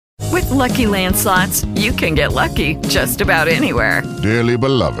Lucky Land Slots, you can get lucky just about anywhere. Dearly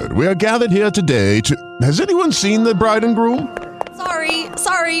beloved, we are gathered here today to... Has anyone seen the bride and groom?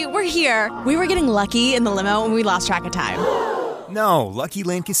 Sorry, we're here. We were getting lucky in the limo and we lost track of time. No, Lucky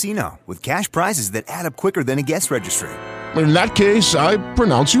Land Casino, with cash prizes that add up quicker than a guest registry. In that case, I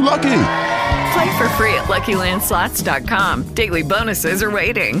pronounce you lucky. Play for free at LuckyLandSlots.com. Daily bonuses are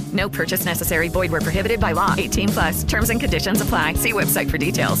waiting. No purchase necessary. Void where prohibited by law. 18+. Terms and conditions apply. See website for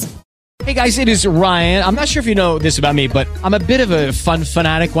details. Hey guys, it is Ryan. I'm not sure if you know this about me, but I'm a bit of a fun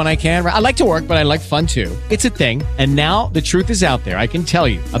fanatic when I can. I like to work, but I like fun too. It's a thing. And now the truth is out there. I can tell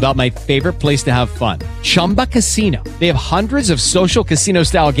you about my favorite place to have fun. Chumba Casino. They have hundreds of social casino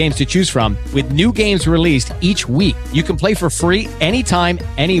style games to choose from with new games released each week. You can play for free anytime,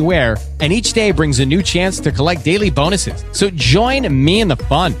 anywhere. And each day brings a new chance to collect daily bonuses. So join me in the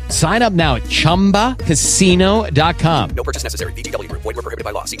fun. Sign up now at ChumbaCasino.com. No purchase necessary. VGW Group. Void where prohibited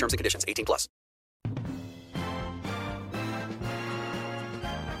by law. See terms and conditions. 18+.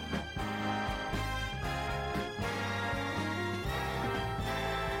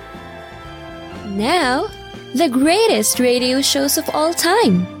 Now, the greatest radio shows of all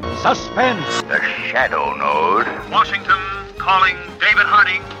time. Suspense. The Shadow Node. Washington calling David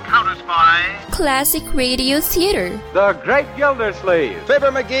Harding, counter-spy. Classic radio theater. The Great Gildersleeve.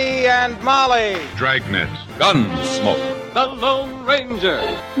 Fibber McGee and Molly. Dragnet. Gunsmoke. The Lone Ranger.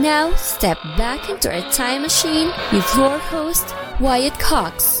 Now, step back into a time machine with your host, Wyatt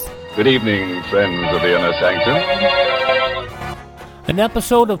Cox. Good evening, friends of the Inner Sanctum. An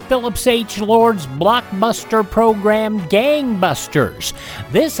episode of Phillips H. Lord's blockbuster program, Gangbusters.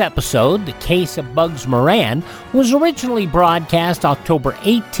 This episode, The Case of Bugs Moran, was originally broadcast October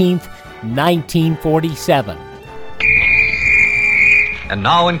 18th, 1947. And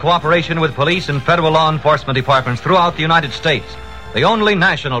now, in cooperation with police and federal law enforcement departments throughout the United States, the only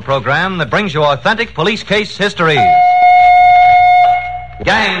national program that brings you authentic police case histories.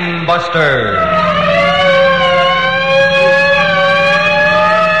 Gangbusters.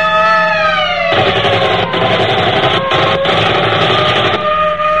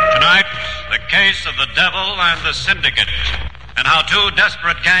 Case of the Devil and the Syndicate, and how two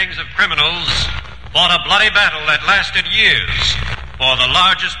desperate gangs of criminals fought a bloody battle that lasted years for the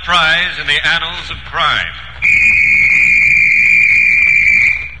largest prize in the annals of crime.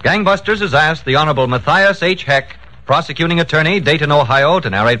 Gangbusters has asked the Honorable Matthias H. Heck, prosecuting attorney, Dayton, Ohio, to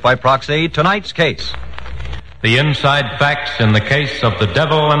narrate by proxy tonight's case. The inside facts in the case of the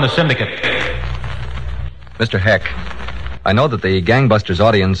Devil and the Syndicate. Mr. Heck, I know that the Gangbusters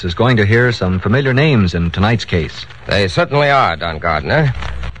audience is going to hear some familiar names in tonight's case. They certainly are, Don Gardner.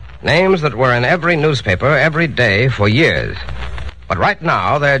 Names that were in every newspaper every day for years. But right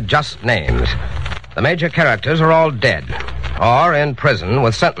now, they're just names. The major characters are all dead, or in prison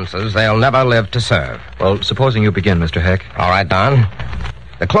with sentences they'll never live to serve. Well, supposing you begin, Mr. Heck. All right, Don.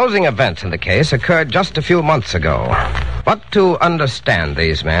 The closing events in the case occurred just a few months ago. But to understand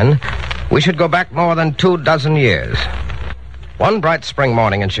these men, we should go back more than 24 years. One bright spring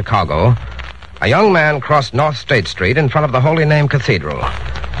morning in Chicago, a young man crossed North State Street in front of the Holy Name Cathedral.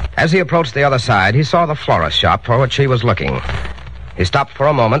 As he approached the other side, he saw the florist shop for which he was looking. He stopped for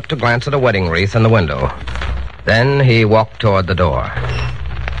a moment to glance at a wedding wreath in the window. Then he walked toward the door.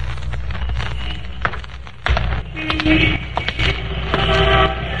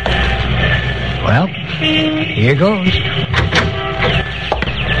 Well, here goes.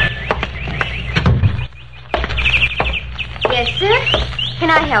 Yes, sir? Can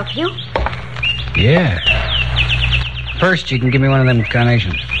I help you? Yeah. First, you can give me one of them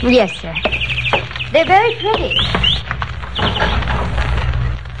carnations. Yes, sir. They're very pretty.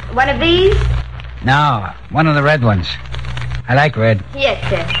 One of these? No, one of the red ones. I like red. Yes,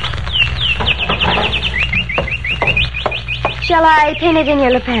 sir. Shall I pin it in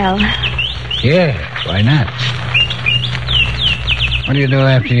your lapel? Yeah, why not? What do you do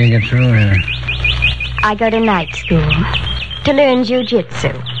after you get through here? I go to night school to learn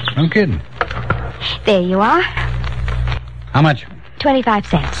jiu-jitsu. No kidding. There you are. How much? 25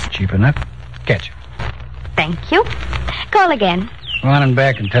 cents. Cheap enough. Catch you. Thank you. Call again. Go on and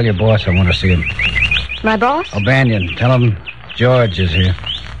back and tell your boss I want to see him. My boss? O'Banion. Tell him George is here.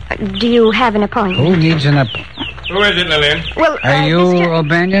 Do you have an appointment? Who needs an appointment? Who is it, Lillian? Well, Are you Mr.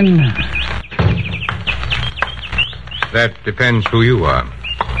 O'Banion? That depends who you are.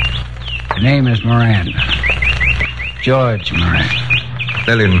 The name is Moran. George Moran.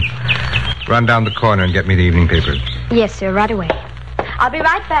 Lillian, run down the corner and get me the evening papers. Yes, sir, right away. I'll be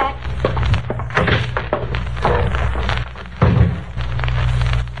right back.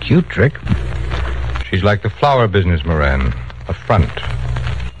 Cute trick. She's like the flower business, Moran. A front.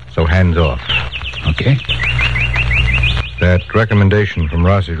 So hands off. Okay. That recommendation from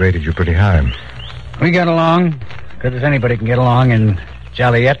Rossi rated you pretty high. We got along. Good as anybody can get along in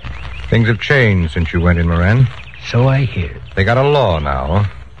Joliet. Things have changed since you went in, Moran. So I hear. They got a law now.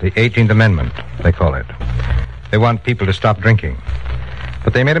 The 18th Amendment, they call it. They want people to stop drinking.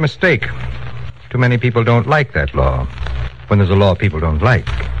 But they made a mistake. Too many people don't like that law. When there's a law people don't like,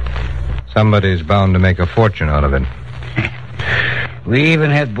 somebody's bound to make a fortune out of it. We even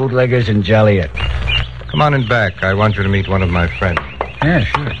had bootleggers in Joliet. Come on in back. I want you to meet one of my friends. Yeah,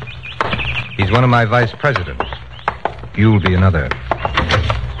 sure. He's one of my vice presidents. You'll be another.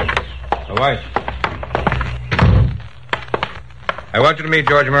 All right. I want you to meet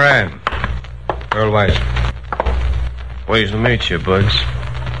George Moran. Earl Weiss. Pleased to meet you, Bugs.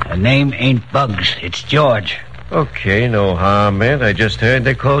 The name ain't Bugs. It's George. Okay, no harm, man. I just heard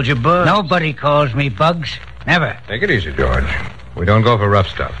they called you Bugs. Nobody calls me Bugs. Never. Take it easy, George. We don't go for rough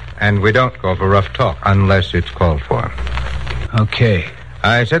stuff. And we don't go for rough talk unless it's called for. Okay.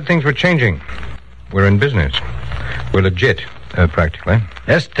 I said things were changing. We're in business. We're legit, practically.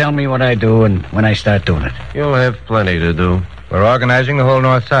 Just tell me what I do and when I start doing it. You'll have plenty to do. We're organizing the whole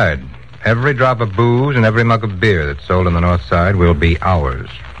North Side. Every drop of booze and every mug of beer that's sold on the North Side will be ours.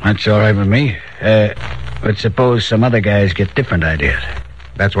 That's all right with me. But suppose some other guys get different ideas.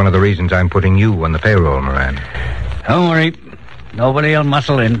 That's one of the reasons I'm putting you on the payroll, Moran. Don't worry. Nobody will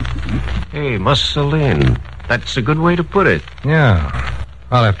muscle in. Hey, muscle in. That's a good way to put it. Yeah.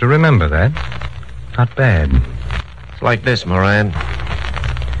 I'll have to remember that. Not bad. It's like this, Moran.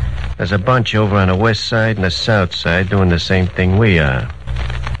 There's a bunch over on the west side and the south side doing the same thing we are.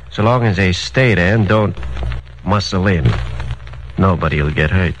 So long as they stay there and don't muscle in, nobody will get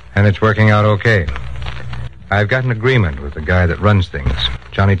hurt. And it's working out okay. I've got an agreement with the guy that runs things,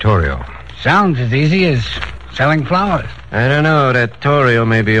 Johnny Torrio. Sounds as easy as selling flowers. I don't know. That Torrio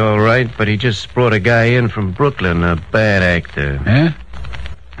may be all right, but he just brought a guy in from Brooklyn, a bad actor. Yeah?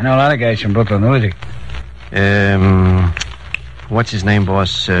 I know a lot of guys from Brooklyn. Who is he? What's his name,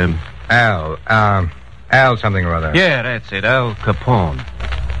 boss? Al something or other. Yeah, that's it. Al Capone.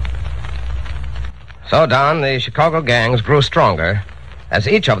 So, Don, the Chicago gangs grew stronger as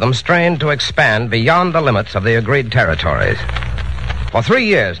each of them strained to expand beyond the limits of the agreed territories. For 3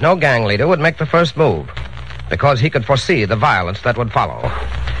 years, no gang leader would make the first move because he could foresee the violence that would follow.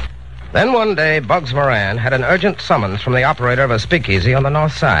 Then one day, Bugs Moran had an urgent summons from the operator of a speakeasy on the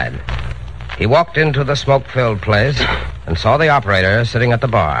North Side. He walked into the smoke-filled place and saw the operator sitting at the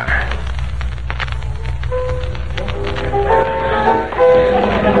bar.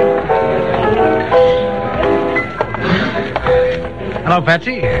 Hello,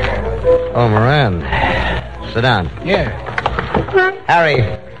 Patsy. Oh, Moran. Sit down. Yeah. Harry,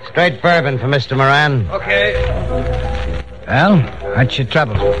 straight bourbon for Mr. Moran. Okay. Well, what's your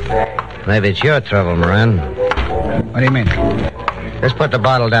trouble? Maybe it's your trouble, Moran. What do you mean? Just put the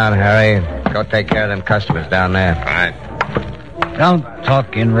bottle down, Harry. Go take care of them customers down there. All right. Don't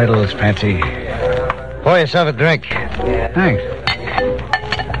talk in riddles, Patsy. Pour yourself a drink. Thanks.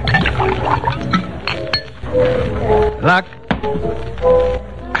 Luck.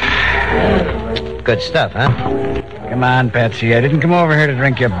 Good stuff, huh? Come on, Patsy. I didn't come over here to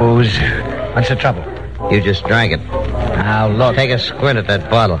drink your booze. What's the trouble? You just drank it. Now, look. Take a squint at that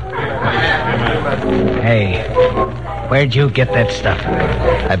bottle. Hey, where'd you get that stuff?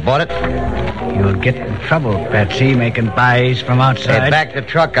 I bought it. You'll get in trouble, Patsy, making buys from outside. They backed the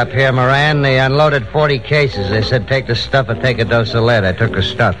truck up here, Moran. They unloaded 40 cases. They said take the stuff or take a dose of lead. I took the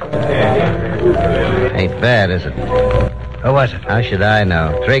stuff. Ain't bad, is it? Who was it? How should I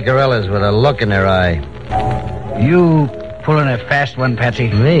know? 3 gorillas with a look in their eye. You pulling a fast one, Patsy?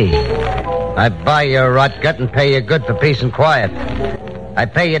 Me? I buy your rot gut and pay you good for peace and quiet. I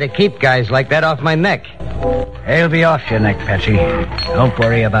pay you to keep guys like that off my neck. They'll be off your neck, Patsy. Don't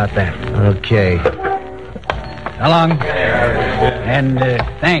worry about that. Okay. So long. And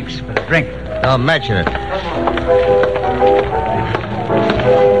thanks for the drink. Don't mention it.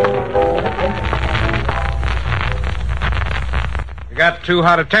 You got too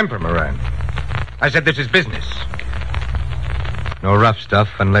hot a temper, Moran. I said this is business. No rough stuff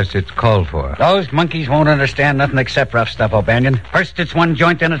unless it's called for. Those monkeys won't understand nothing except rough stuff, O'Banion. First it's one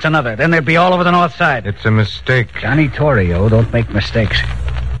joint, then it's another. Then they'll be all over the North Side. It's a mistake. Johnny Torrio don't make mistakes.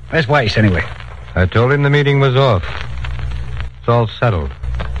 Where's Weiss, anyway? I told him the meeting was off. It's all settled.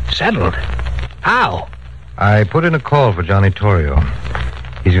 Settled? How? I put in a call for Johnny Torrio.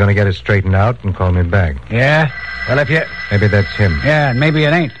 He's going to get it straightened out and call me back. Yeah? Well, if you... Maybe that's him. Yeah, and maybe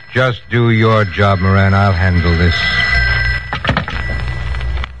it ain't. Just do your job, Moran. I'll handle this.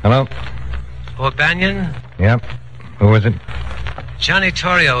 Hello? O'Banion? Yep. Who is it? Johnny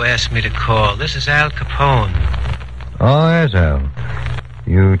Torrio asked me to call. This is Al Capone. Oh, yes, Al.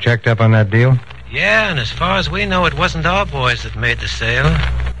 You checked up on that deal? Yeah, and as far as we know, it wasn't our boys that made the sale.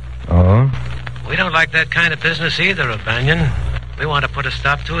 Oh? We don't like that kind of business either, O'Banion. We want to put a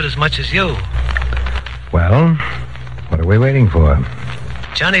stop to it as much as you. Well, what are we waiting for?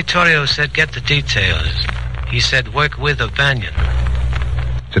 Johnny Torrio said get the details. He said work with O'Banion.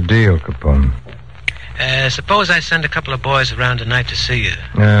 It's a deal, Capone. Suppose I send a couple of boys around tonight to see you.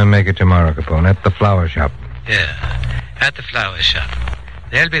 Make it tomorrow, Capone, at the flower shop. Yeah, at the flower shop.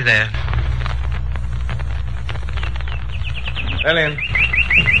 They'll be there. Lillian?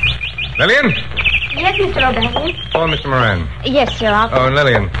 Lillian? Yes, Mr. O'Banion. Oh, Mr. Moran. Yes, sir, Oh, and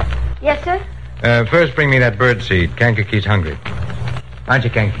Lillian. Yes, sir? First bring me that bird seed. Kankakee's hungry. Aren't you,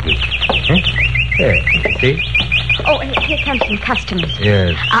 Kankakee? Here, see? Oh, here comes some customers.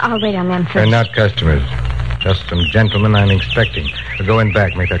 Yes. I'll wait on them 1st They're not customers. Just some gentlemen I'm expecting. So go in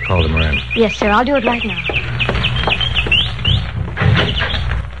back, make that call to Moran. Yes, sir, I'll do it right now.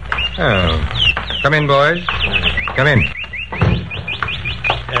 Oh. Come in, boys. Come in.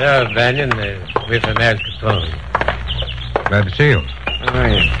 Hello, O'Banion. We're from Al Capone. Glad to see you. Oh,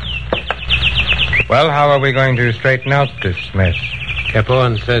 yeah. Well, how are we going to straighten out this mess?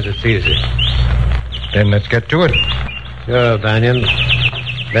 Capone says it's easy. Then let's get to it. Sure, O'Banion.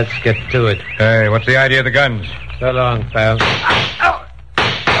 Let's get to it. Hey, what's the idea of the guns? So long, pal.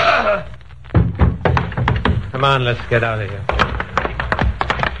 Come on, let's get out of here.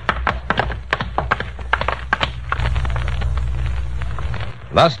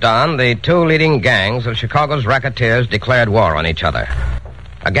 Thus dawn, the two leading gangs of Chicago's racketeers declared war on each other.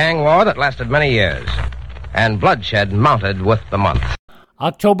 A gang war that lasted many years, and bloodshed mounted with the month.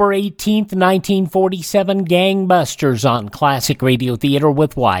 October 18th, 1947, Gangbusters on Classic Radio Theater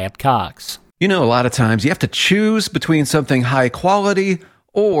with Wyatt Cox. You know, a lot of times you have to choose between something high quality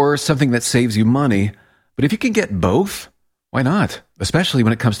or something that saves you money. But if you can get both, why not? Especially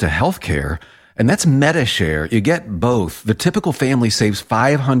when it comes to healthcare. And that's MediShare. You get both. The typical family saves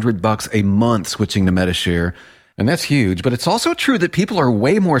 $500 a month switching to MediShare. And that's huge. But it's also true that people are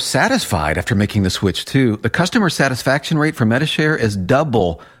way more satisfied after making the switch, too. The customer satisfaction rate for MediShare is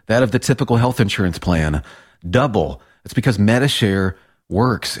double that of the typical health insurance plan. Double. It's because MediShare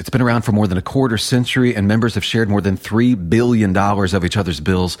works. It's been around for more than a quarter century, and members have shared more than $3 billion of each other's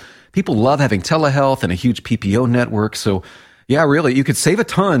bills. People love having telehealth and a huge PPO network, so yeah, really, you could save a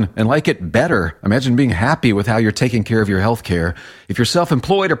ton and like it better. Imagine being happy with how you're taking care of your health care. If you're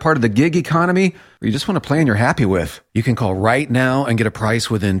self-employed or part of the gig economy, or you just want a plan you're happy with, you can call right now and get a price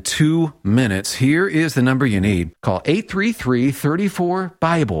within 2 minutes. Here is the number you need. Call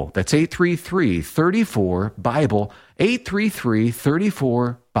 833-34-BIBLE. That's 833-34-BIBLE.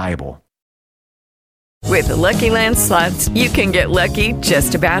 833-34-BIBLE. With the Lucky Land Slots, you can get lucky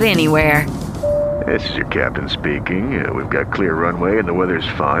just about anywhere. This is your captain speaking. We've got clear runway and the weather's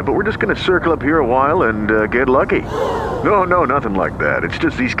fine, but we're just going to circle up here a while and get lucky. No, nothing like that. It's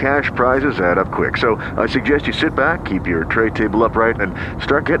just these cash prizes add up quick. So I suggest you sit back, keep your tray table upright, and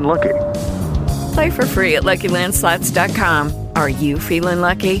start getting lucky. Play for free at LuckyLandSlots.com. Are you feeling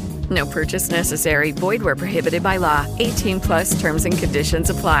lucky? No purchase necessary. Void where prohibited by law. 18+ terms and conditions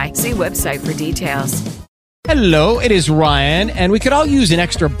apply. See website for details. Hello, it is Ryan, and we could all use an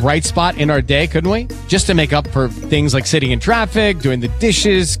extra bright spot in our day, couldn't we? Just to make up for things like sitting in traffic, doing the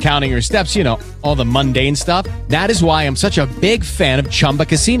dishes, counting your steps, you know, all the mundane stuff. That is why I'm such a big fan of Chumba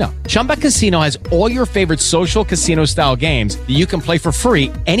Casino. Chumba Casino has all your favorite social casino-style games that you can play for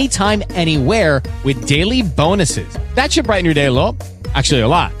free anytime, anywhere with daily bonuses. That should brighten your day a little. Actually, a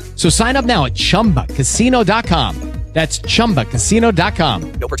lot. So sign up now at ChumbaCasino.com. That's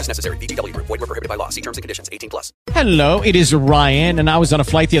ChumbaCasino.com. No purchase necessary. VGW Group. Void where prohibited by law. See terms and conditions. 18+. Hello, it is Ryan, and I was on a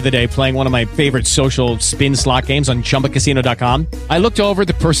flight the other day playing one of my favorite social spin slot games on ChumbaCasino.com. I looked over at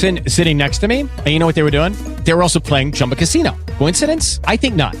the person sitting next to me, and you know what they were doing? They were also playing Chumba Casino. Coincidence? I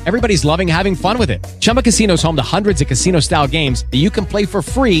think not. Everybody's loving having fun with it. Chumba Casino is home to hundreds of casino-style games that you can play for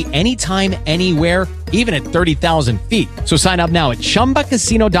free anytime, anywhere, even at 30,000 feet. So sign up now at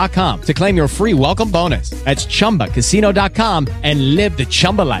ChumbaCasino.com to claim your free welcome bonus. That's ChumbaCasino.com and live the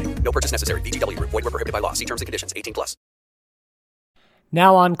Chumba life. No purchase necessary. VGW Group. Void where prohibited by law. See terms and conditions. 18+.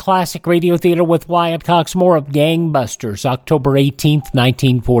 Now on Classic Radio Theater with Wyatt Cox, more of Gangbusters, October 18th,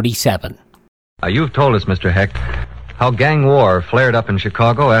 1947. You've told us, Mr. Hecht, how gang war flared up in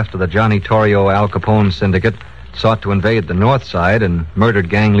Chicago after the Johnny Torrio Al Capone syndicate sought to invade the North Side and murdered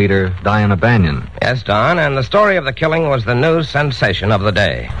gang leader Diana O'Banion. Yes, Don, and the story of the killing was the news sensation of the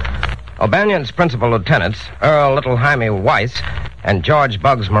day. O'Banion's principal lieutenants, Earl Little Jaime Weiss and George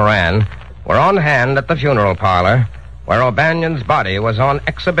Bugs Moran, were on hand at the funeral parlor where O'Banion's body was on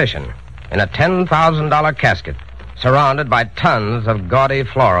exhibition in a $10,000 casket surrounded by tons of gaudy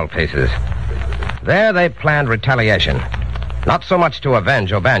floral pieces. There they planned retaliation, not so much to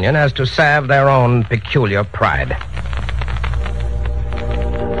avenge O'Banion as to salve their own peculiar pride.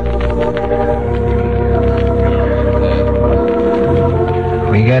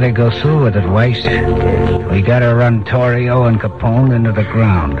 We gotta go through with it, Weiss. We gotta run Torrio and Capone into the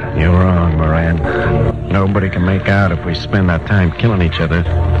ground. You're wrong, Moran. Nobody can make out if we spend our time killing each other.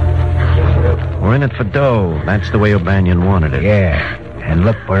 We're in it for dough. That's the way O'Banion wanted it. Yeah, and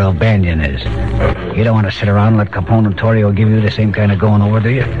look where O'Banion is. You don't want to sit around and let Capone and Torrio give you the same kind of going over, do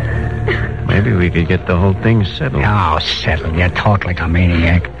you? Maybe we could get the whole thing settled. Oh, settled. You talk like a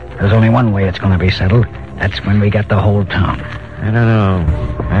maniac. There's only one way it's going to be settled. That's when we got the whole town. I don't know.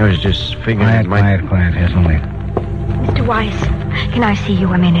 I was just figuring... Quiet. Yes, only. Mr. Weiss, can I see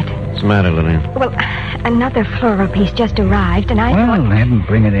you a minute? What's the matter, Lillian? Well, another floral piece just arrived, and I thought... Well, have them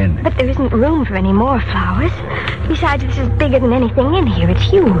bring it in. But there isn't room for any more flowers. Besides, this is bigger than anything in here. It's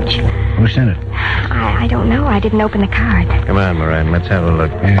huge. Who sent it? I don't know. I didn't open the card. Come on, Moran. Let's have a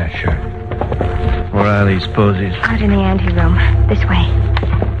look. Yeah, sure. Where are these posies? Out in the anteroom. This way.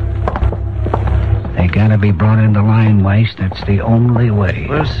 They gotta be brought into line, Weiss. That's the only way.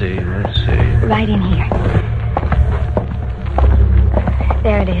 We'll see. Right in here.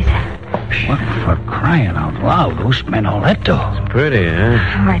 There it is. What for crying out loud? Who spent all that dough? It's pretty, huh?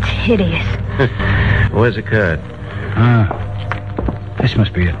 Oh, it's hideous. Where's the card? This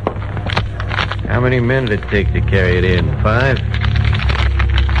must be it. How many men did it take to carry it in? 5?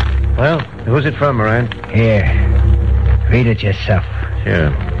 Well, who's it from, Moran? Here. Read it yourself.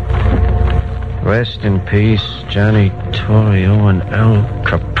 Sure. Rest in peace, Johnny Torrio and Al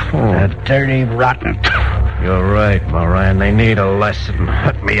Capone. The dirty, rotten... You're right, Moran. They need a lesson.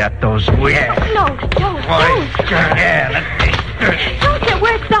 Let me at those weeds. No, don't. Yeah, let me... Don't get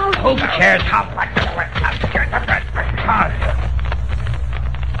worked out. Who cares how much...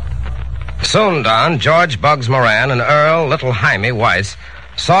 Soon, Don, George Bugs Moran and Earl Little Jaime Weiss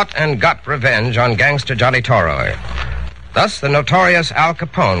sought and got revenge on gangster Johnny Torrio. Thus, the notorious Al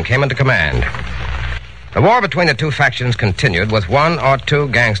Capone came into command. The war between the two factions continued, with 1 or 2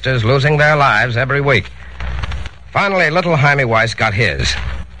 gangsters losing their lives every week. Finally, Little Jaime Weiss got his,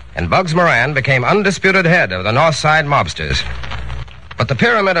 and Bugs Moran became undisputed head of the North Side mobsters. But the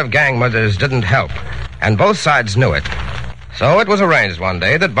pyramid of gang murders didn't help, and both sides knew it. So it was arranged one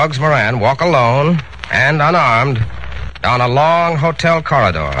day that Bugs Moran walk alone and unarmed down a long hotel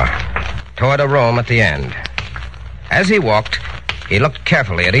corridor toward a room at the end. As he walked, he looked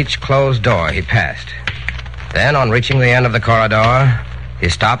carefully at each closed door he passed. Then, on reaching the end of the corridor, he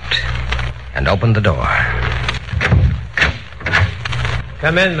stopped and opened the door.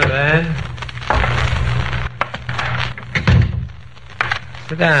 Come in, Moran.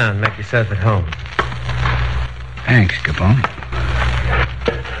 Sit down. Make yourself at home. Thanks, Capone.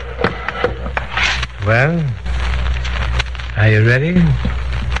 Well, are you ready?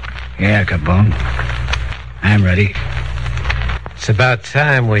 Yeah, Capone. I'm ready. It's about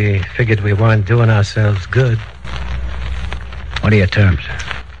time we figured we weren't doing ourselves good. What are your terms?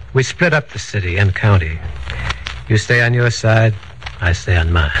 We split up the city and county. You stay on your side, I stay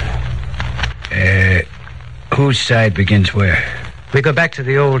on mine. Whose side begins where? We go back to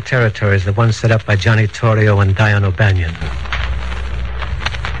the old territories, the ones set up by Johnny Torrio and Dion O'Banion.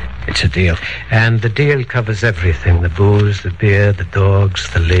 It's a deal. And the deal covers everything. The booze, the beer, the dogs,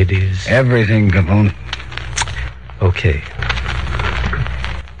 the ladies. Everything, Capone. Okay.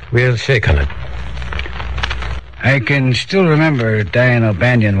 We'll shake on it. I can still remember Dion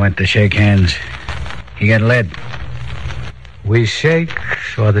O'Banion went to shake hands. He got led. We shake,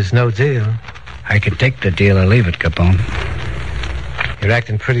 or there's no deal. I can take the deal or leave it, Capone. You're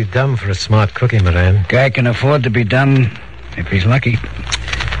acting pretty dumb for a smart cookie, Moran. Guy can afford to be dumb if he's lucky.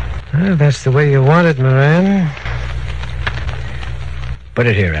 Well, that's the way you want it, Moran. Put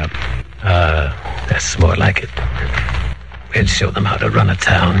it here, Al. That's more like it. We'll show them how to run a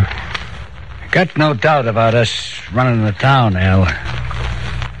town. Got no doubt about us running the town, Al.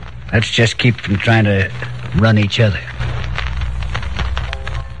 Let's just keep from trying to run each other.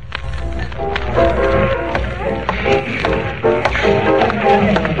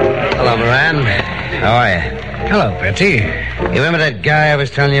 Hello, Moran. How are you? Hello, Betsy. You remember that guy I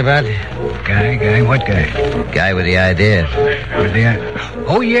was telling you about? Guy? What guy? Guy with the ideas.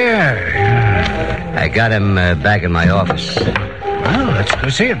 Oh, yeah. I got him back in my office. Well, let's go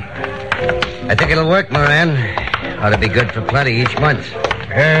see him. I think it'll work, Moran. Ought to be good for plenty each month.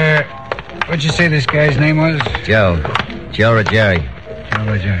 What'd you say this guy's name was? Joe. Joe Ruggieri. Joe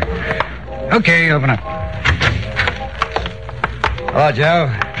Ruggieri. Okay, open up. Oh, Joe.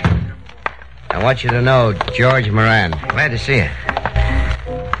 I want you to know George Moran. Glad to see you.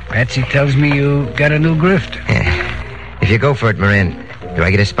 Patsy tells me you got a new grift. If you go for it, Moran, do I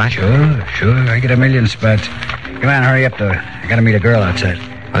get a spot? Sure. I get a million spots. Come on, hurry up, though. I gotta meet a girl outside.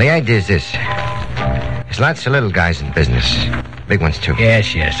 Well, the idea is this. There's lots of little guys in business. Big ones, too.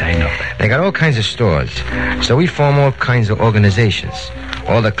 Yes, I know. They got all kinds of stores. So we form all kinds of organizations.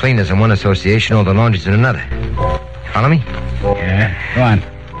 All the cleaners in one association, all the laundries in another. Follow me? Yeah, go on.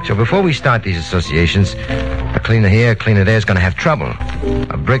 So before we start these associations, a cleaner here, a cleaner there is going to have trouble.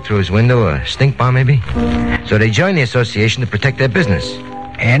 A brick through his window, a stink bomb maybe. So they join the association to protect their business.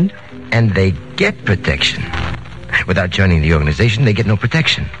 And? And they get protection. Without joining the organization, they get no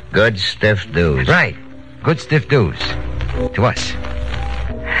protection. Good stiff dues. Right. Good stiff dues. To us.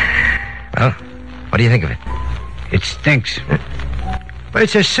 Well, what do you think of it? It stinks. But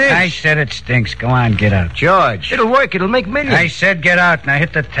it's a cinch. I said it stinks. Go on, get out. George. It'll work. It'll make millions. I said get out. Now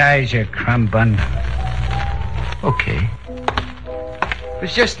hit the ties, you crumb bun. Okay.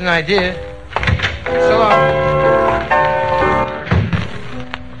 It's just an idea. So long.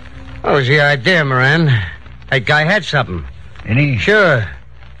 What was the idea, Moran? That guy had something. Any? Sure.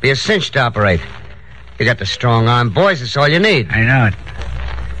 Be a cinch to operate. You got the strong arm boys. That's all you need. I know it.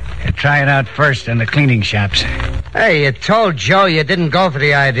 You try it out first in the cleaning shops. Hey, you told Joe you didn't go for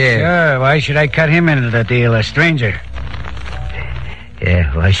the idea. Sure. Why should I cut him into the deal, a stranger?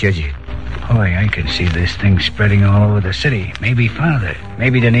 Yeah, why should you? Boy, I can see this thing spreading all over the city. Maybe farther.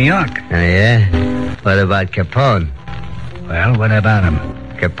 Maybe to New York. Oh, yeah? What about Capone? Well, what about him?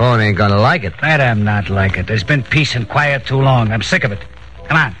 Capone ain't gonna like it. Let him not like it. There's been peace and quiet too long. I'm sick of it.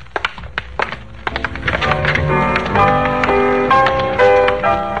 Come on.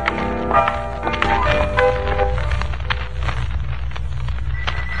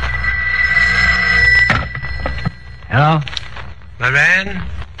 Hello? Moran?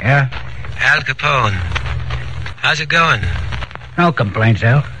 Yeah? Al Capone. How's it going? No complaints,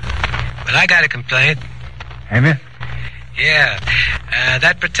 Al. Well, I got a complaint. Have you? Yeah.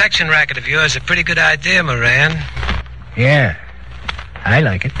 That protection racket of yours is a pretty good idea, Moran. Yeah. I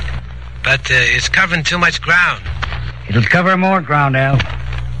like it. But it's covering too much ground. It'll cover more ground, Al.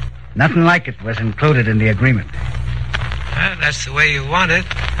 Nothing like it was included in the agreement. Well, that's the way you want it.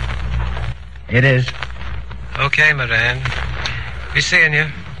 It is. Okay, Moran. Be seeing you.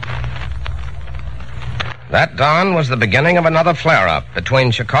 That dawn was the beginning of another flare-up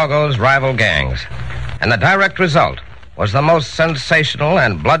between Chicago's rival gangs. And the direct result was the most sensational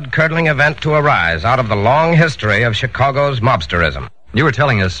and blood-curdling event to arise out of the long history of Chicago's mobsterism. You were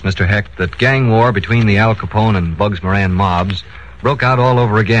telling us, Mr. Heck, that gang war between the Al Capone and Bugs Moran mobs broke out all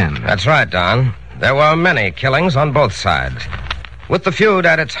over again. That's right, Don. There were many killings on both sides. With the feud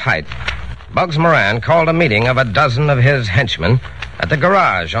at its height, Bugs Moran called a meeting of a dozen of his henchmen at the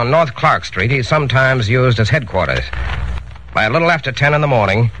garage on North Clark Street he sometimes used as headquarters. By a little after 10 in the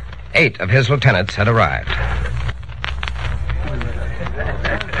morning, 8 of his lieutenants had arrived.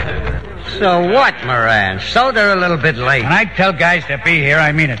 So what, Moran? So they're a little bit late. When I tell guys to be here,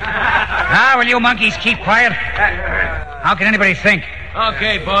 I mean it. Now, will you monkeys keep quiet? How can anybody think?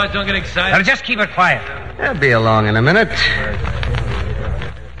 Okay, boys, don't get excited. Well, just keep it quiet. They'll be along in a minute.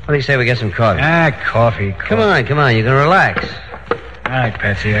 What do you say we get some coffee? Coffee. Come on. You can relax. All right,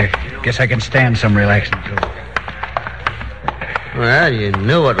 Patsy. I guess I can stand some relaxing, too. Well, you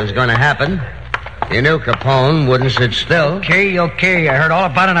knew what was going to happen. You knew Capone wouldn't sit still. Okay. I heard all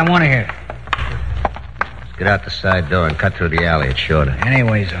about it. I want to hear. Let's get out the side door and cut through the alley. It's shorter.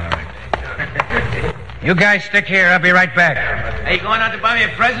 Anyways, all right. You guys stick here. I'll be right back. Are you going out to buy me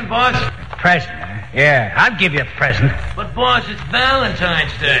a present, boss? Present, huh? Yeah, I'll give you a present. But, boss, it's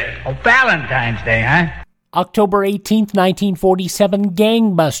Valentine's Day. Oh, Valentine's Day, huh? October 18th, 1947,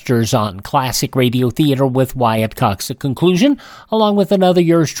 Gangbusters on Classic Radio Theater with Wyatt Cox. The conclusion, along with another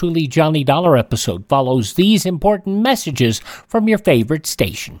yours truly Johnny Dollar episode, follows these important messages from your favorite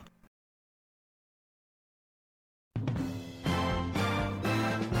station.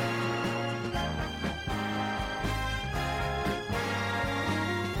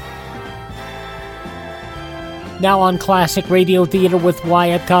 Now on Classic Radio Theater with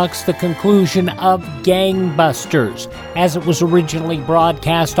Wyatt Cox, the conclusion of Gangbusters, as it was originally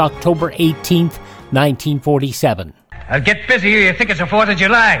broadcast October 18th, 1947. I'll get busy. You think it's the 4th of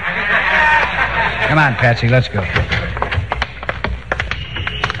July. Come on, Patsy, let's go.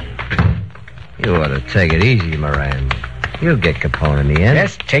 You ought to take it easy, Moran. You'll get Capone in the end.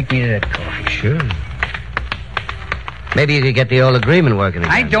 Just take me to that coffee. Sure. Maybe you could get the old agreement working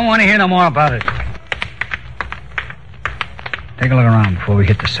again. I don't want to hear no more about it. Take a look around before we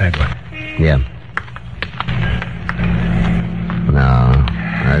hit the sidewalk. Yeah. Now,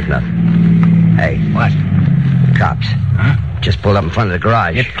 Nothing. Hey. What? Cops. Huh? Just pulled up in front of the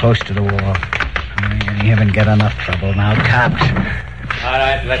garage. Get close to the wall. You haven't got enough trouble now, cops. All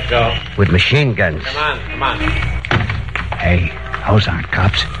right, let's go. With machine guns. Come on. Hey, those aren't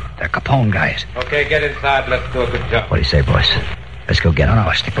cops. They're Capone guys. Okay, get inside. Let's do a good job. What do you say, boss? Let's go get them.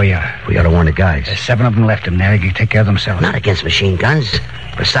 No, stick where you are. We ought to warn the guys. There's 7 of them left in there. You can take care of themselves. Not against machine guns.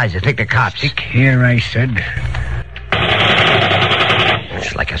 Besides, they think the cops. Stick here, I said.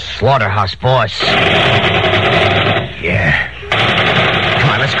 It's like a slaughterhouse, boss. Yeah. Come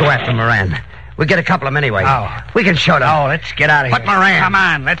on, let's go after Moran. We'll get a couple of them anyway. Oh. We can show them. Oh, let's get out of here. But Moran. Come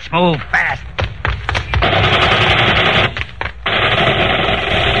on, let's move fast.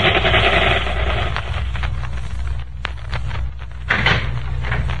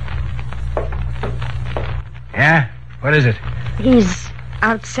 Yeah? What is it? He's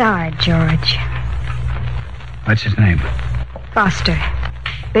outside, George. What's his name? Foster.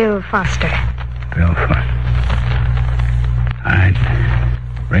 Bill Foster. Bill Foster. All right.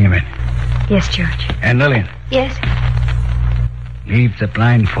 Bring him in. Yes, George. And Lillian, Yes? leave the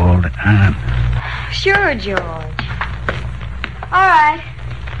blindfold on. Sure, George. All right.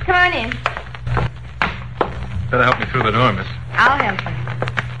 Come on in. Better help me through the door, miss. I'll help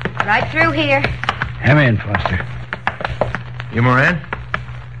you. Right through here. Come in, Foster. You Moran?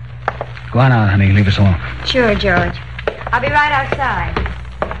 Go on out, honey. Leave us alone. Sure, George. I'll be right outside.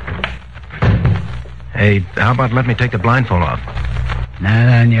 Hey, how about let me take the blindfold off? Not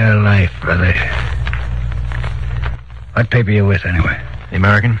on your life, brother. What paper you with, anyway? The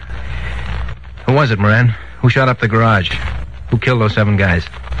American? Who was it, Moran? Who shot up the garage? Who killed those 7 guys?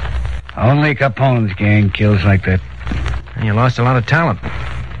 Only Capone's gang kills like that. And you lost a lot of talent.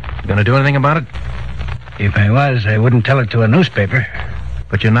 You gonna do anything about it? If I was, I wouldn't tell it to a newspaper.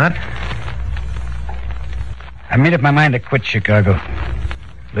 But you're not? I made up my mind to quit Chicago.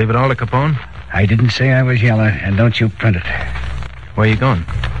 Leave it all to Capone? I didn't say I was yellow, and don't you print it. Where you going?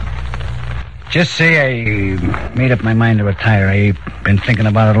 Just say I made up my mind to retire. I've been thinking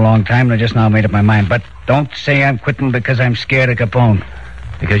about it a long time, and I just now made up my mind. But don't say I'm quitting because I'm scared of Capone.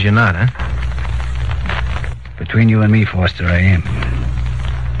 Because you're not, huh? Between you and me, Foster, I am.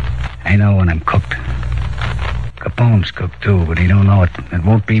 I know when I'm cooked. Capone's cooked, too, but he don't know it. It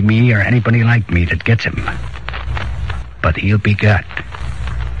won't be me or anybody like me that gets him. But he'll be got.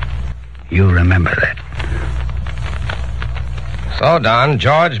 You remember that. So, Don,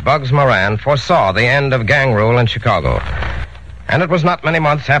 George Bugs Moran foresaw the end of gang rule in Chicago. And it was not many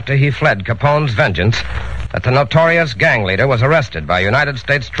months after he fled Capone's vengeance that the notorious gang leader was arrested by United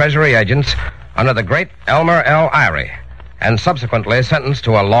States Treasury agents under the great Elmer L. Irie, and subsequently sentenced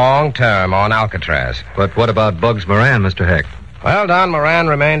to a long term on Alcatraz. But what about Bugs Moran, Mr. Heck? Well, Don, Moran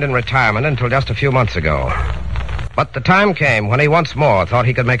remained in retirement until just a few months ago. But the time came when he once more thought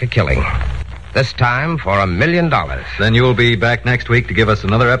he could make a killing. This time for $1 million. Then you'll be back next week to give us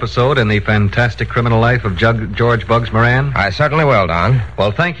another episode in the fantastic criminal life of George Bugs Moran? I certainly will, Don.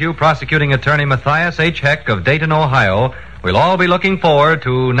 Well, thank you, Prosecuting Attorney Matthias H. Heck of Dayton, Ohio. We'll all be looking forward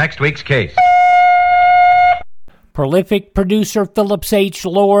to next week's case. Prolific producer Phillips H.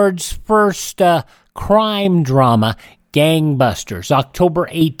 Lord's first crime drama, Gangbusters, October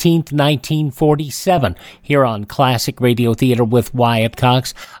 18th, 1947, here on Classic Radio Theater with Wyatt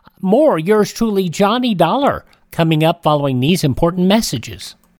Cox. More, yours truly, Johnny Dollar, coming up following these important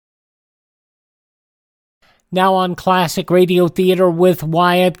messages. Now on Classic Radio Theater with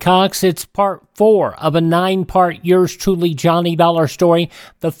Wyatt Cox, it's part 4 of a 9-part yours truly Johnny Dollar story,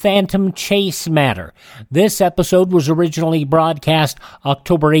 The Phantom Chase Matter. This episode was originally broadcast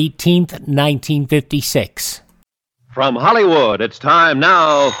October 18th, 1956. From Hollywood, it's time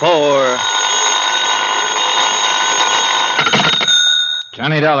now for...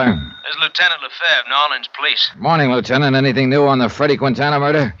 Johnny Dollar. This is Lieutenant Lefebvre, New Orleans Police. Morning, Lieutenant. Anything new on the Freddie Quintana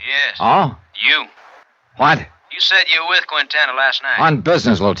murder? Yes. Oh? You. What? You said you were with Quintana last night. On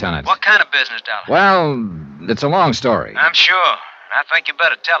business, Lieutenant. What kind of business, Dollar? Well, it's a long story. I'm sure. I think you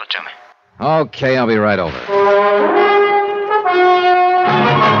better tell it to me. Okay, I'll be right over.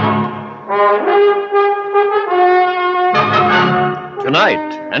 Tonight,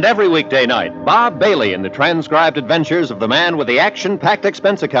 and every weekday night, Bob Bailey in the transcribed adventures of the man with the action-packed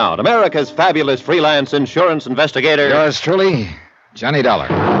expense account, America's fabulous freelance insurance investigator. Yours truly, Johnny Dollar.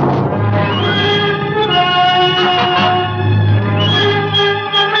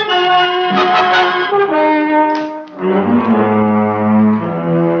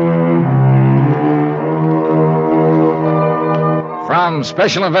 From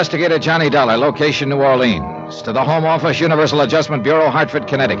Special Investigator Johnny Dollar, location New Orleans, to the Home Office, Universal Adjustment Bureau, Hartford,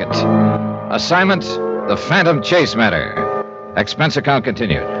 Connecticut. Assignment, The Phantom Chase Matter. Expense account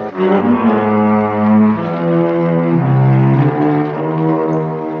continued. Item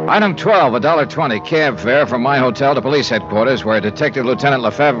 12, $1.20 cab fare from my hotel to police headquarters where Detective Lieutenant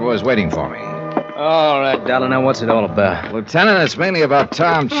Lefebvre was waiting for me. All right, Dollar, now what's it all about? Lieutenant, it's mainly about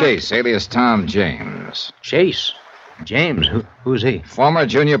Tom Chase, alias Tom James. Chase? James? Who's he? Former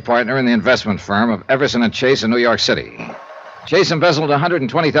junior partner in the investment firm of Everson and Chase in New York City. Chase embezzled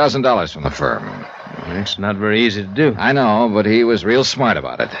 $120,000 from the firm. It's not very easy to do. I know, but he was real smart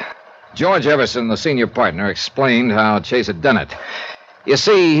about it. George Everson, the senior partner, explained how Chase had done it. You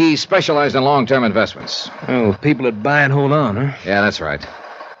see, he specialized in long-term investments. Oh, people that buy and hold on, huh? Yeah, that's right.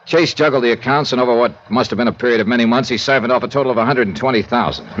 Chase juggled the accounts, and over what must have been a period of many months, he siphoned off a total of $120,000.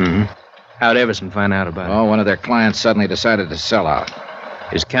 Mm-hmm. How'd Everson find out about it? Oh, one of their clients suddenly decided to sell out.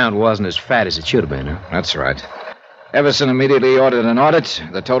 His count wasn't as fat as it should have been, huh? That's right. Everson immediately ordered an audit.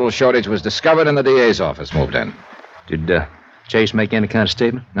 The total shortage was discovered, and the DA's office moved in. Did Chase make any kind of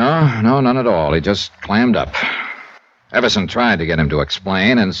statement? No, none at all. He just clammed up. Everson tried to get him to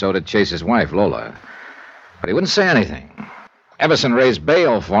explain, and so did Chase's wife, Lola. But he wouldn't say anything. Everson raised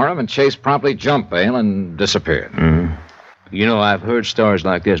bail for him, and Chase promptly jumped bail and disappeared. Mm-hmm. You know, I've heard stories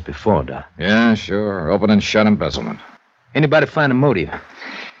like this before, Doc. Yeah, sure. Open and shut embezzlement. Anybody find a motive?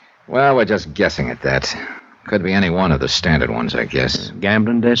 Well, we're just guessing at that. Could be any one of the standard ones, I guess.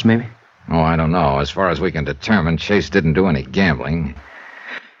 Gambling debts, maybe? Oh, I don't know. As far as we can determine, Chase didn't do any gambling.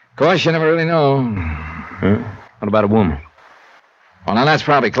 Of course, you never really know. Huh? What about a woman? Well, now that's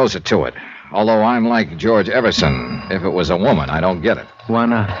probably closer to it. Although I'm like George Everson. If it was a woman, I don't get it. Why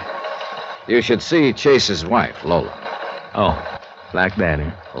not? You should see Chase's wife, Lola. Oh, like that,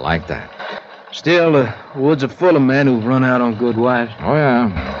 eh? Like that. Still, the woods are full of men who've run out on good wives. Oh,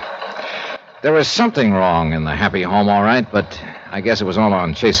 yeah. There was something wrong in the happy home, all right, but I guess it was all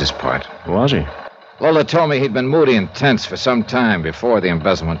on Chase's part. Was he? Lola told me he'd been moody and tense for some time before the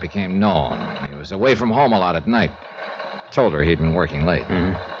embezzlement became known. He was away from home a lot at night. Told her he'd been working late.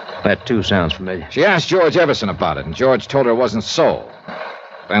 Mm-hmm. That, too, sounds familiar. She asked George Everson about it, and George told her it wasn't so.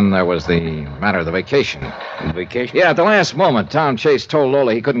 Then there was the matter of the vacation. Vacation? Yeah, at the last moment, Tom Chase told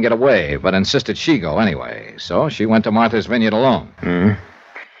Lola he couldn't get away, but insisted she go anyway. So she went to Martha's Vineyard alone. Mm-hmm.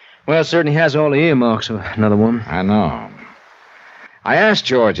 Well, it certainly has all the earmarks of another woman. I know. I asked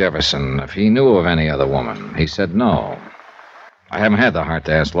George Everson if he knew of any other woman. He said no. I haven't had the heart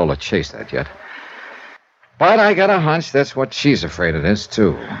to ask Lola Chase that yet. But I got a hunch that's what she's afraid it is,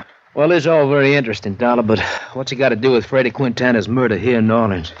 too. Well, it's all very interesting, Dollar, but what's it got to do with Freddie Quintana's murder here in New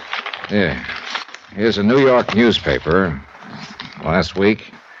Orleans? Yeah. Here's a New York newspaper. Last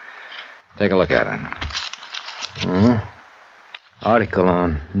week. Take a look at it. Mm-hmm. Article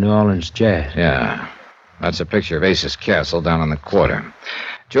on New Orleans jazz. Yeah. That's a picture of Ace's Castle down on the quarter.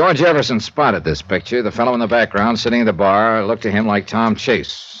 George Everson spotted this picture. The fellow in the background sitting at the bar looked to him like Tom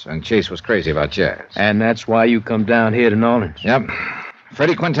Chase, and Chase was crazy about jazz. And that's why you come down here to New Orleans? Yep.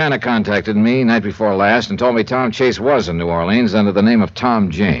 Freddie Quintana contacted me night before last and told me Tom Chase was in New Orleans under the name of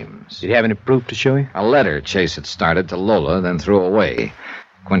Tom James. Did he have any proof to show you? A letter Chase had started to Lola, then threw away.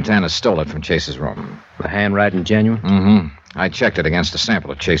 Quintana stole it from Chase's room. The handwriting genuine? Mm-hmm. I checked it against a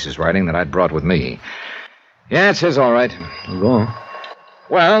sample of Chase's writing that I'd brought with me. Yeah, it's his, all right. Go on.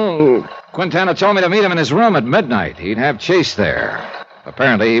 Well, Quintana told me to meet him in his room at midnight. He'd have Chase there.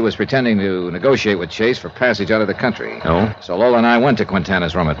 Apparently, he was pretending to negotiate with Chase for passage out of the country. Oh? So Lola and I went to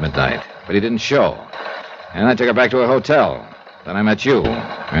Quintana's room at midnight, but he didn't show. And I took her back to a hotel. Then I met you,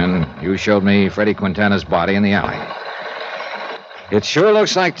 and you showed me Freddie Quintana's body in the alley. It sure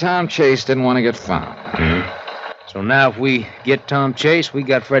looks like Tom Chase didn't want to get found. Mm-hmm. So now if we get Tom Chase, we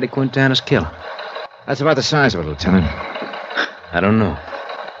got Freddie Quintana's killer. That's about the size of it, Lieutenant. I don't know.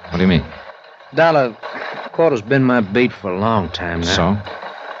 What do you mean? Dollar, Quarter's been my beat for a long time now.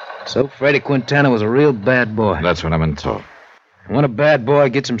 So Freddie Quintana was a real bad boy. That's what I've been told. And when a bad boy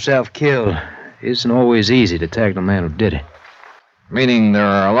gets himself killed, it isn't always easy to tag the man who did it. Meaning there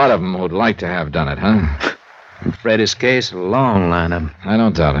are a lot of them who'd like to have done it, huh? In Freddie's case, a long line of them. I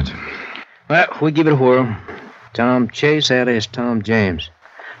don't doubt it. Well, we give it a whirl. Tom Chase, alias Tom James.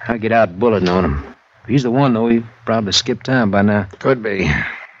 I'll get out bulletin on him. If he's the one, though, he probably skipped time by now. Could be.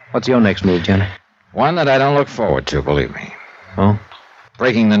 What's your next move, Johnny? One that I don't look forward to, believe me. Oh?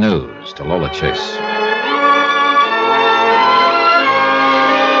 Breaking the news to Lola Chase.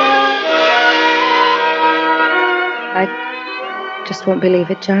 I just won't believe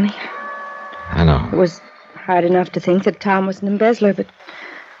it, Johnny. I know. It was hard enough to think that Tom was an embezzler, but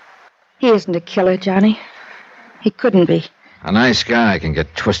he isn't a killer, Johnny. He couldn't be. A nice guy can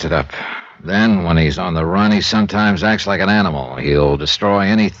get twisted up. Then, when he's on the run, he sometimes acts like an animal. He'll destroy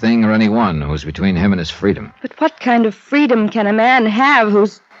anything or anyone who's between him and his freedom. But what kind of freedom can a man have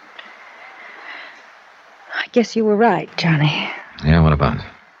who's guess you were right, Johnny. Yeah, what about?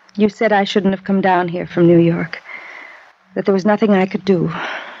 You said I shouldn't have come down here from New York. That there was nothing I could do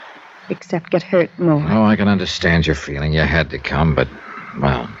except get hurt more. Oh, I can understand your feeling. You had to come, but,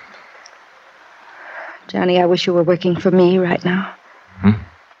 well... Johnny, I wish you were working for me right now.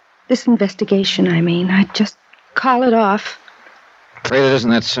 This investigation, I mean. I'd just call it off. Afraid it isn't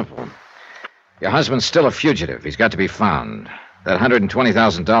that simple. Your husband's still a fugitive. He's got to be found. That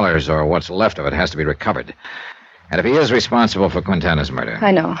 $120,000 or what's left of it has to be recovered. And if he is responsible for Quintana's murder...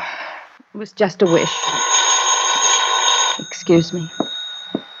 I know. It was just a wish. Excuse me.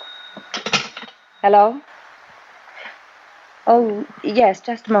 Hello? Oh, yes,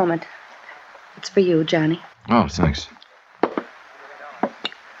 just a moment. It's for you, Johnny. Oh, thanks.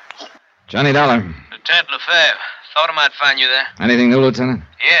 Johnny Dollar. Lieutenant Lefebvre. Thought I might find you there. Anything new, Lieutenant?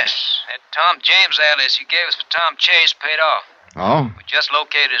 Yes. That Tom James alias you gave us for Tom Chase paid off. Oh? We just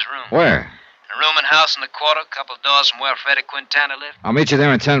located his room. Where? A room and house in the quarter, a couple of doors from where Freddie Quintana lived. I'll meet you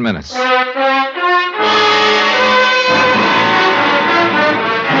there in 10 minutes.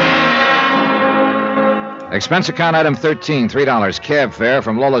 Expense account item 13, $3. Cab fare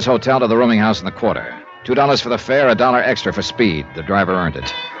from Lola's hotel to the rooming house in the quarter. $2 for the fare, $1 extra for speed. The driver earned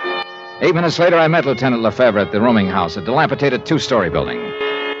it. 8 minutes later, I met Lieutenant Lefebvre at the rooming house, a dilapidated two-story building.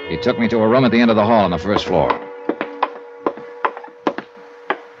 He took me to a room at the end of the hall on the first floor.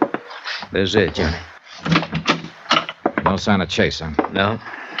 There's it, Johnny. No sign of Chase, huh? No.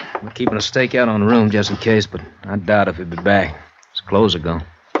 I'm keeping a stakeout on the room just in case, but I doubt if he'll be back. His clothes are gone.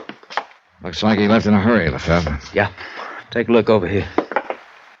 Looks like he left in a hurry, Lefebvre. Yeah. Take a look over here.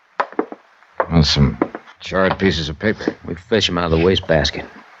 Well, some charred pieces of paper. We fish them out of the wastebasket.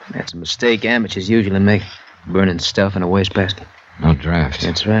 That's a mistake amateurs usually make, burning stuff in a wastebasket. No draft.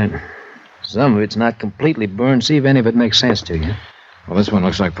 That's right. Some of it's not completely burned. See if any of it makes sense to you. Well, this one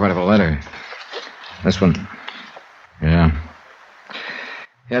looks like part of a letter. This one... Yeah.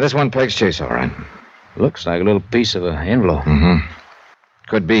 Yeah, this one pegs Chase, all right. Looks like a little piece of an envelope. Mm-hmm.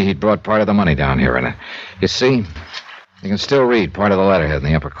 Could be he'd brought part of the money down here in it. You see, you can still read part of the letterhead in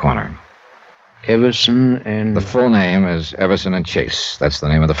the upper corner. Everson and... The full name is Everson and Chase. That's the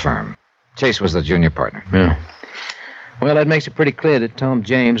name of the firm. Chase was the junior partner. Yeah. Well, that makes it pretty clear that Tom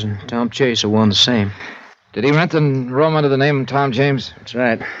James and Tom Chase are one the same. Did he rent the room under the name of Tom James? That's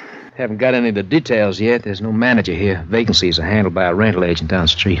right. Haven't got any of the details yet. There's no manager here. Vacancies are handled by a rental agent down the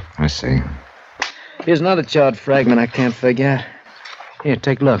street. I see. Here's another charred fragment I can't figure out. Here,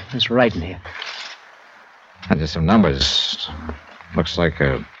 take a look. There's writing here. And just some numbers. Looks like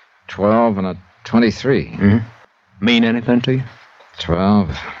a 12 and a 23. Mm-hmm. Mean anything to you?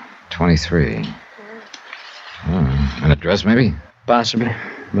 12, 23. An address, maybe? Possibly.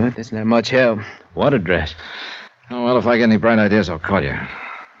 But it's not much help. What address? Oh, well, if I get any bright ideas, I'll call you.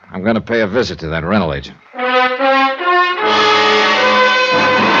 I'm going to pay a visit to that rental agent.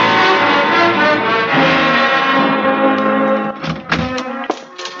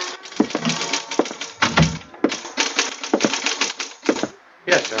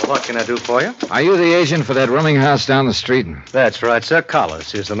 Yes, sir. What can I do for you? Are you the agent for that rooming house down the street? That's right, sir.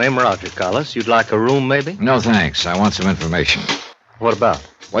 Collis is the name. Roger Collis. You'd like a room, maybe? No, thanks. I want some information. What about?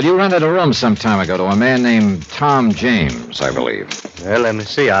 Well, you rented a room some time ago to a man named Tom James, I believe. Well, let me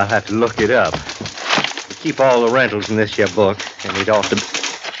see. I'll have to look it up. We keep all the rentals in this here book, and it ought to be...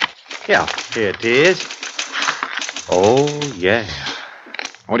 Yeah, here it is. Oh, yeah.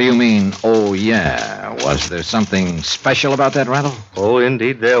 What do you mean, oh, yeah? Was there something special about that rental? Oh,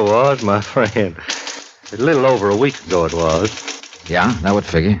 indeed there was, my friend. A little over a week ago it was. Yeah, that would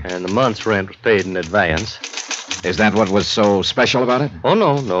figure. And the month's rent was paid in advance. Is that what was so special about it? Oh,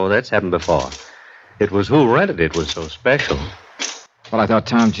 no, that's happened before. It was who rented it was so special. Well, I thought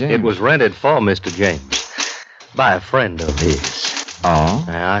Tom James... It was rented for Mr. James by a friend of his. Oh?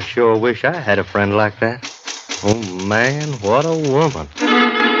 I sure wish I had a friend like that. Oh, man, what a woman.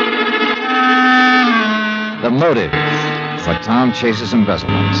 The motive for Tom Chase's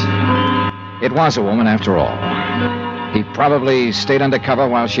embezzlement. It was a woman, after all. He probably stayed undercover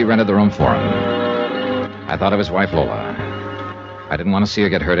while she rented the room for him. I thought of his wife, Lola. I didn't want to see her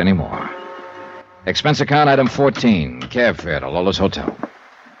get hurt anymore. Expense account item 14, cab fare to Lola's hotel.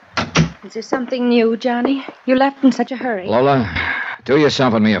 Is there something new, Johnny? You left in such a hurry. Lola, do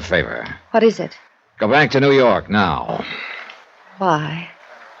yourself and me a favor. What is it? Go back to New York now. Why?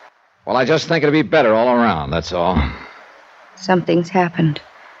 Well, I just think it'd be better all around, that's all. Something's happened.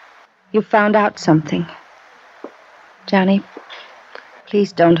 You found out something. Johnny,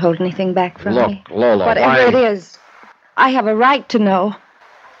 please don't hold anything back from me. Look, Lola, whatever it is, I have a right to know.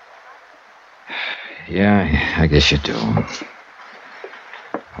 Yeah, I guess you do.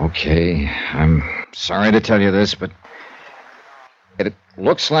 Okay, I'm sorry to tell you this, but it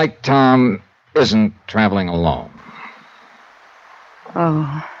looks like Tom isn't traveling alone.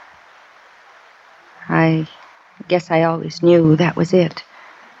 Oh. I guess I always knew that was it.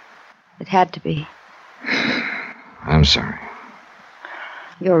 It had to be. I'm sorry.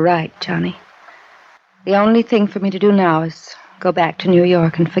 You're right, Johnny. The only thing for me to do now is go back to New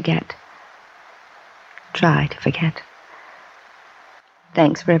York and forget. Try to forget.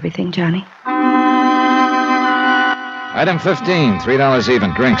 Thanks for everything, Johnny. Item 15, $3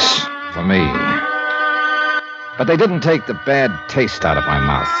 even. Drinks for me. But they didn't take the bad taste out of my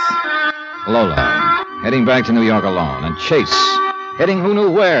mouth. Lola, heading back to New York alone. And Chase, heading who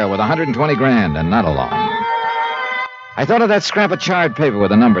knew where with $120,000 and not alone. I thought of that scrap of charred paper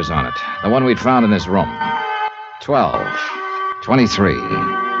with the numbers on it. The one we'd found in his room. 12, 23.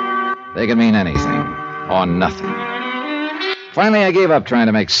 They could mean anything or nothing. Finally, I gave up trying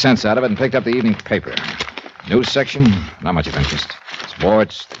to make sense out of it and picked up the evening paper. News section, not much of interest.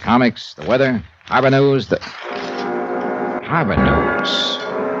 Sports, the comics, the weather, harbor news, Harbor news.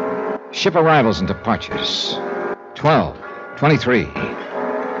 Ship arrivals and departures. 12, 23.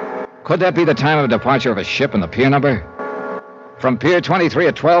 Could that be the time of departure of a ship and the pier number? From Pier 23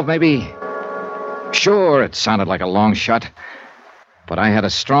 at 12, maybe? Sure, it sounded like a long shot. But I had a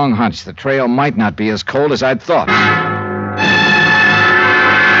strong hunch the trail might not be as cold as I'd thought.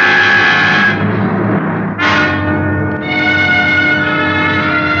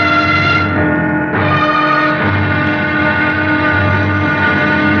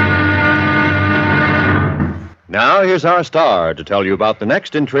 Now, here's our star to tell you about the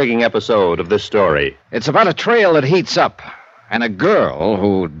next intriguing episode of this story. It's about a trail that heats up, and a girl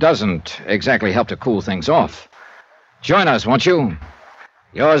who doesn't exactly help to cool things off. Join us, won't you?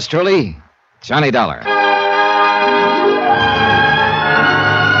 Yours truly, Johnny Dollar.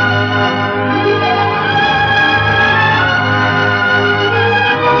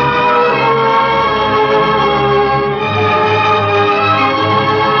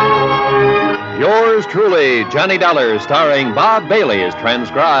 Yours truly, Johnny Dollar, starring Bob Bailey, is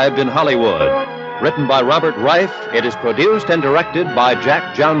transcribed in Hollywood. Written by Robert Reif, it is produced and directed by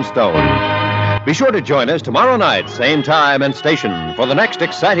Jack Johnstone. Be sure to join us tomorrow night, same time and station, for the next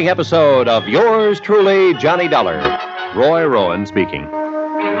exciting episode of Yours truly, Johnny Dollar. Roy Rowan speaking.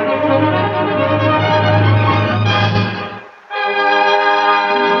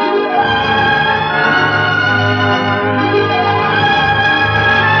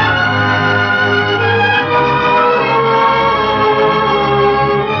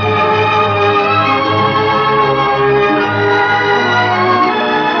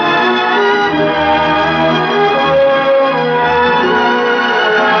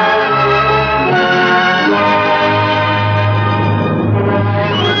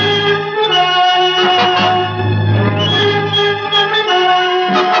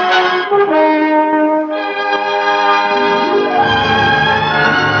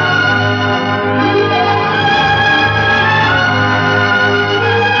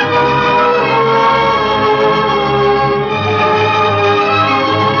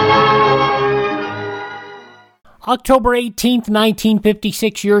 October 18th,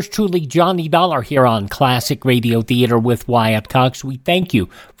 1956, yours truly, Johnny Dollar, here on Classic Radio Theater with Wyatt Cox. We thank you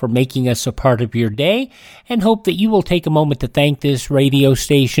for making us a part of your day and hope that you will take a moment to thank this radio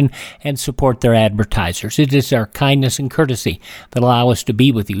station and support their advertisers. It is our kindness and courtesy that allow us to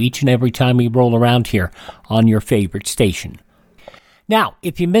be with you each and every time we roll around here on your favorite station. Now,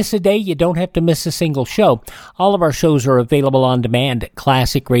 if you miss a day, you don't have to miss a single show. All of our shows are available on demand at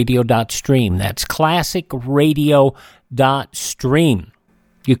classicradio.stream. That's classicradio.stream.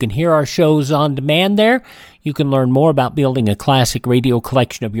 You can hear our shows on demand there. You can learn more about building a classic radio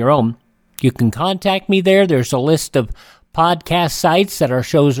collection of your own. You can contact me there. There's a list of podcast sites that our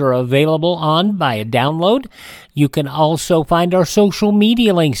shows are available on via download. You can also find our social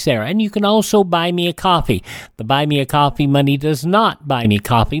media links there, and you can also buy me a coffee. The Buy Me a Coffee money does not buy me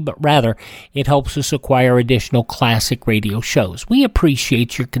coffee, but rather it helps us acquire additional classic radio shows. We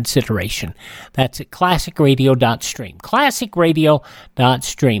appreciate your consideration. That's at classicradio.stream.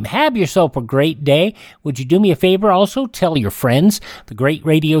 Classicradio.stream. Have yourself a great day. Would you do me a favor? Also, tell your friends. The great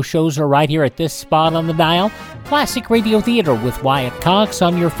radio shows are right here at this spot on the dial. Classic Radio Theater with Wyatt Cox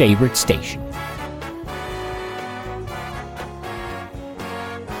on your favorite station.